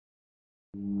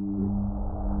My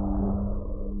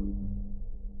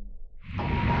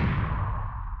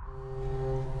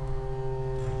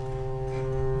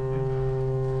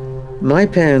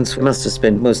parents must have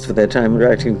spent most of their time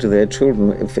writing to their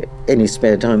children, if any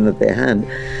spare time that they had,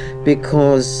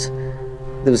 because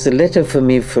there was a letter for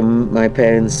me from my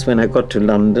parents when I got to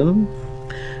London.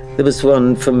 There was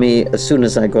one for me as soon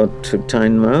as I got to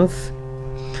Tynemouth.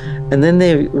 And then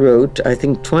they wrote, I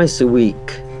think, twice a week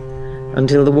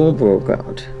until the war broke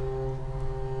out.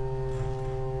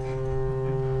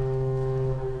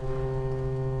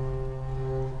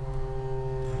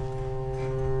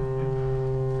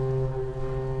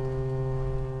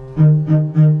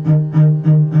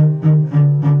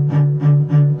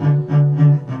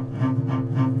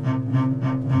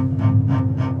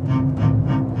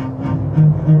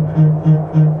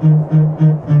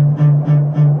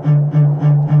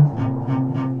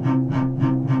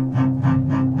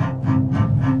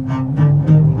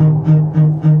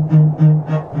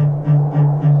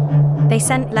 They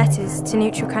sent letters to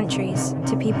neutral countries,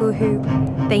 to people who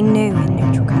they knew in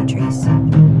neutral countries.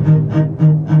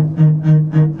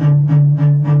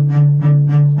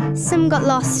 Some got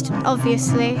lost,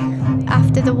 obviously,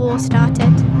 after the war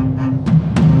started.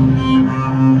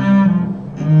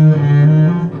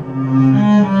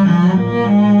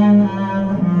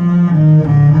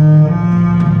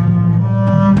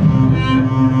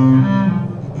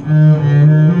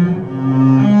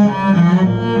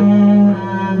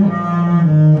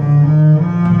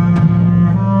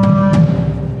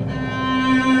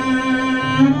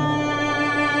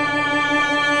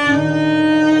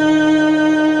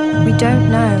 We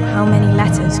don't know how many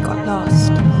letters got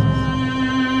lost.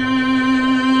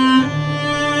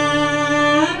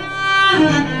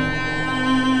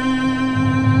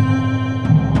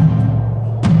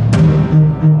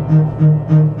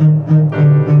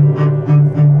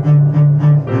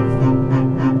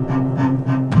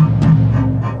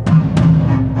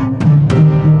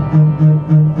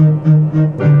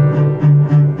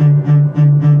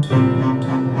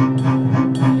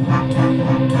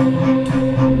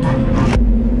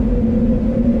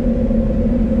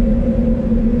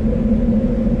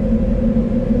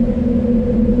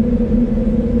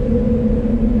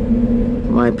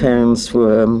 My parents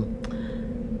were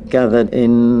gathered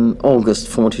in August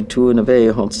 42 in a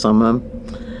very hot summer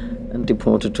and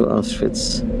deported to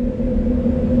Auschwitz.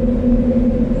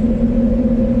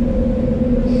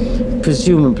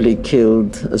 Presumably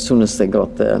killed as soon as they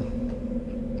got there.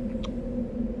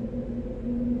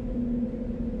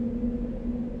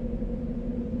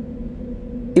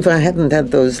 If I hadn't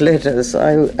had those letters,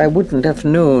 I wouldn't have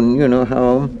known, you know,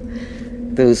 how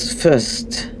those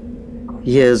first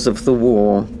years of the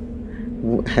war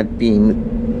had been.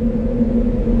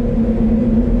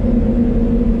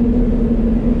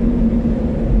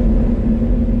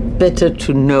 Better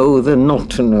to know than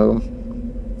not to know,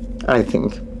 I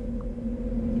think.